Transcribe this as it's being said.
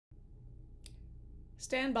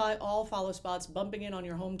Stand by, all follow spots bumping in on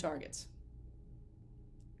your home targets.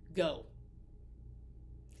 Go.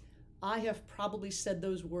 I have probably said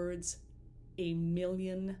those words a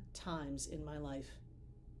million times in my life.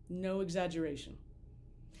 No exaggeration.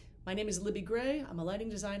 My name is Libby Gray. I'm a lighting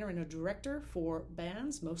designer and a director for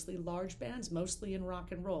bands, mostly large bands, mostly in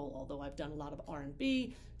rock and roll, although I've done a lot of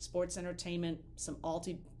R&B, sports entertainment, some alt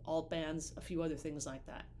bands, a few other things like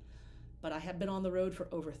that. But I have been on the road for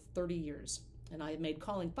over 30 years, and I have made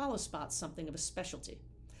calling follow spots something of a specialty.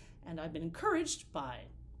 And I've been encouraged by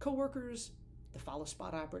coworkers, the follow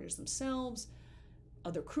spot operators themselves,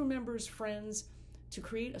 other crew members, friends, to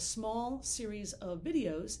create a small series of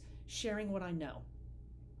videos sharing what I know.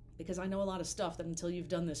 Because I know a lot of stuff that until you've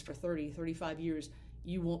done this for 30, 35 years,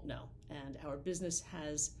 you won't know. And our business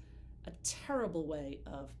has a terrible way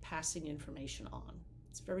of passing information on.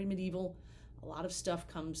 It's very medieval. A lot of stuff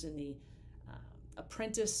comes in the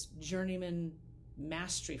apprentice, journeyman,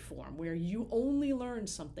 mastery form, where you only learn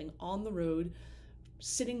something on the road,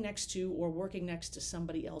 sitting next to or working next to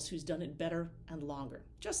somebody else who's done it better and longer.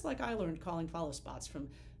 Just like I learned calling follow spots from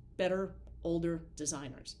better, older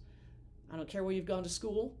designers. I don't care where you've gone to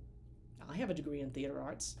school. I have a degree in theater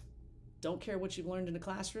arts. Don't care what you've learned in a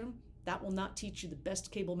classroom. That will not teach you the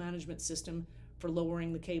best cable management system for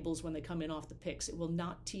lowering the cables when they come in off the picks. It will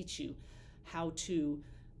not teach you how to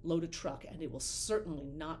load a truck, and it will certainly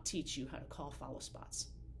not teach you how to call follow spots.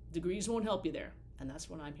 Degrees won't help you there, and that's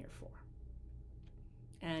what I'm here for.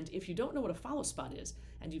 And if you don't know what a follow spot is,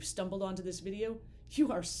 and you've stumbled onto this video,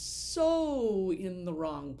 you are so in the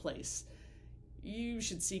wrong place. You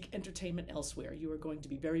should seek entertainment elsewhere. You are going to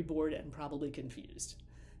be very bored and probably confused.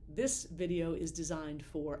 This video is designed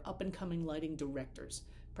for up-and-coming lighting directors,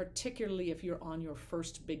 particularly if you're on your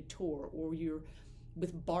first big tour or you're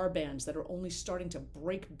with bar bands that are only starting to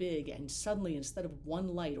break big, and suddenly instead of one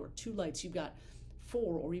light or two lights, you've got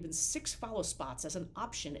 4 or even 6 follow spots as an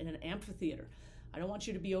option in an amphitheater. I don't want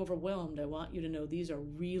you to be overwhelmed. I want you to know these are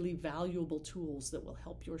really valuable tools that will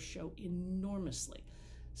help your show enormously.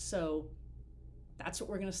 So that's what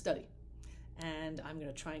we're going to study. And I'm going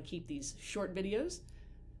to try and keep these short videos.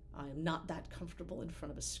 I am not that comfortable in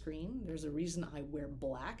front of a screen. There's a reason I wear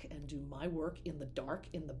black and do my work in the dark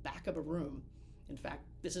in the back of a room. In fact,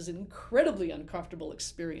 this is an incredibly uncomfortable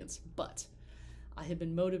experience, but I have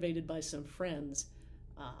been motivated by some friends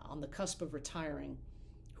on the cusp of retiring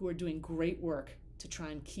who are doing great work to try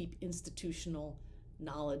and keep institutional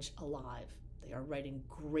knowledge alive. They are writing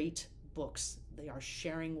great books. They are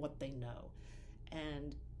sharing what they know.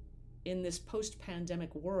 And in this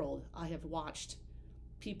post-pandemic world, I have watched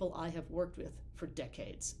people I have worked with for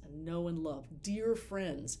decades and know and love, dear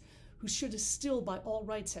friends who should still by all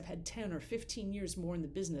rights have had 10 or 15 years more in the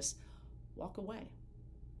business, walk away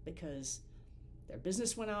because their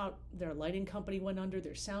business went out, their lighting company went under,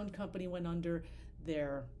 their sound company went under,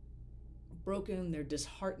 they're broken, they're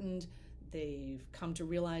disheartened, they've come to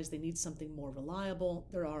realize they need something more reliable.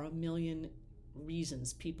 There are a million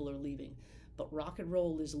reasons people are leaving. But rock and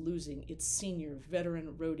roll is losing its senior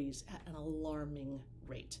veteran roadies at an alarming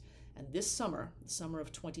rate. And this summer, the summer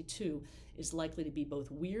of 22, is likely to be both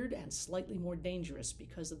weird and slightly more dangerous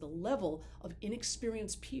because of the level of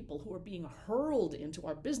inexperienced people who are being hurled into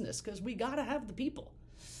our business, because we got to have the people.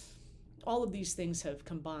 All of these things have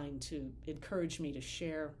combined to encourage me to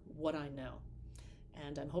share what I know.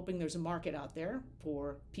 And I'm hoping there's a market out there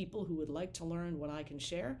for people who would like to learn what I can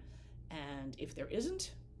share. And if there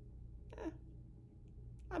isn't,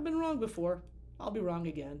 I've been wrong before. I'll be wrong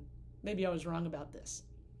again. Maybe I was wrong about this.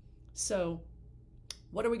 So,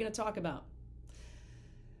 what are we going to talk about?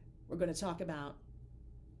 We're going to talk about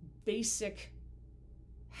basic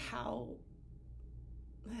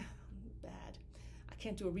bad. I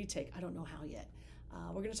can't do a retake. I don't know how yet.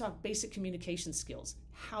 We're going to talk basic communication skills,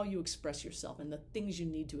 how you express yourself, and the things you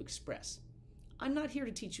need to express. I'm not here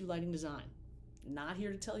to teach you lighting design. Not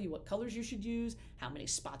here to tell you what colors you should use, how many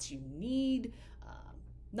spots you need,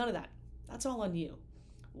 none of that. That's all on you.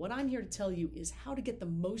 What I'm here to tell you is how to get the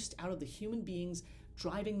most out of the human beings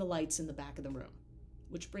driving the lights in the back of the room,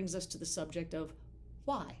 which brings us to the subject of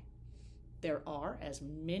why. There are, as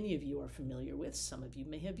many of you are familiar with, some of you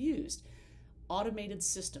may have used, automated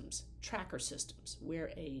systems, tracker systems,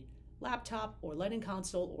 where a laptop or lighting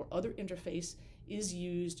console or other interface is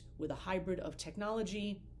used with a hybrid of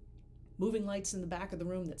technology, moving lights in the back of the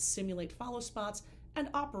room that simulate follow spots, and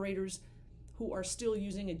operators who are still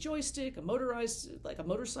using a joystick, a motorized, like a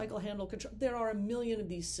motorcycle handle control. There are a million of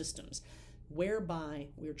these systems whereby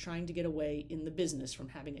we're trying to get away in the business from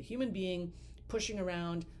having a human being pushing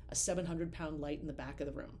around a 700-pound light in the back of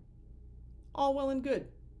the room. All well and good.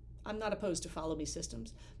 I'm not opposed to follow me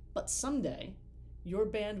systems, but someday Your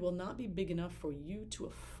band will not be big enough for you to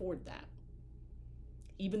afford that.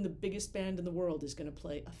 Even the biggest band in the world is going to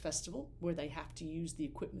play a festival where they have to use the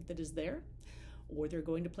equipment that is there, or they're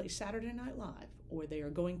going to play Saturday Night Live, or they are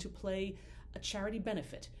going to play a charity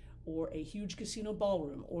benefit, or a huge casino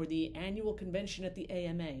ballroom, or the annual convention at the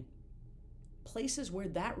AMA. Places where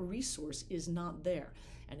that resource is not there.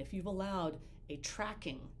 And if you've allowed a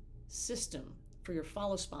tracking system for your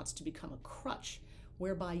follow spots to become a crutch,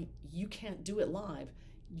 whereby you can't do it live,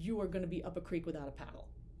 you are going to be up a creek without a paddle.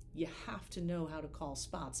 You have to know how to call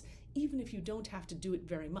spots, even if you don't have to do it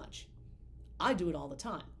very much. I do it all the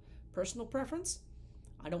time. Personal preference?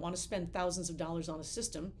 I don't want to spend thousands of dollars on a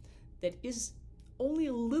system that is only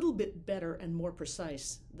a little bit better and more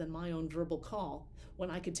precise than my own verbal call, when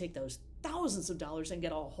I could take those thousands of dollars and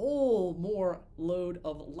get a whole more load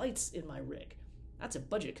of lights in my rig. That's a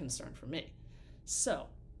budget concern for me. So,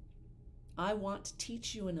 I want to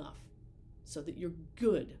teach you enough so that you're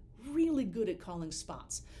good, really good at calling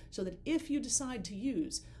spots, so that if you decide to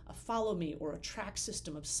use a follow me or a track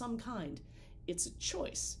system of some kind, it's a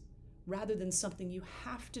choice rather than something you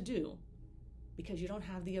have to do because you don't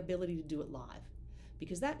have the ability to do it live.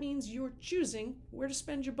 Because that means you're choosing where to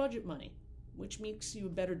spend your budget money, which makes you a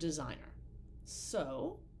better designer.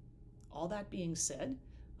 So, all that being said,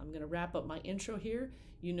 I'm going to wrap up my intro here.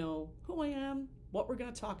 You know who I am, what we're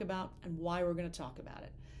going to talk about, and why we're going to talk about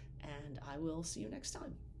it. And I will see you next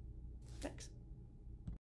time. Thanks.